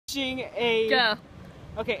teaching a Go.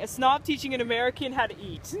 Okay, a snob teaching an American how to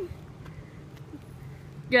eat.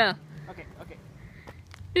 Go.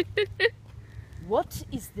 Okay. What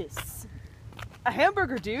is this? A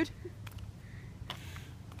hamburger, dude.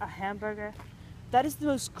 A hamburger? That is the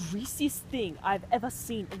most greasiest thing I've ever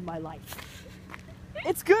seen in my life.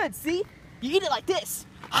 It's good, see? You eat it like this.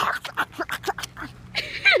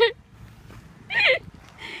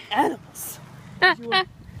 Animals.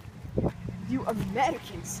 You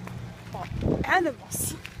Americans are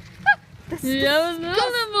animals. That's That was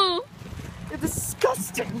animal. They're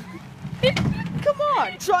disgusting. Come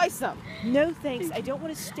on, try some. No thanks, I don't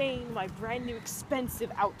want to stain my brand new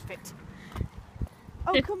expensive outfit.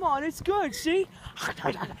 Oh, come on, it's good, see?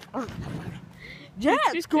 Yeah,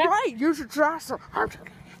 it's great. You should try some.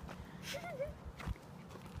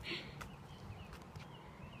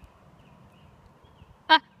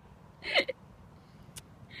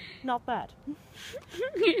 Not bad.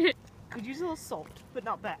 Could use a little salt, but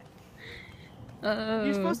not bad.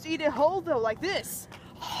 You're supposed to eat it whole though, like this.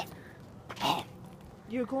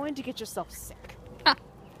 You're going to get yourself sick. I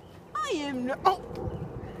am no. Oh,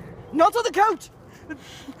 not on the couch.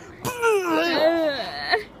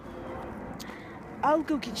 I'll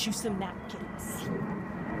go get you some napkins.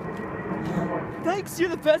 Thanks, you're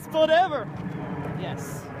the best bud ever.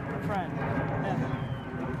 Yes, friend.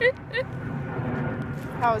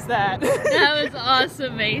 How was that? That was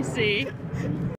awesome, Macy.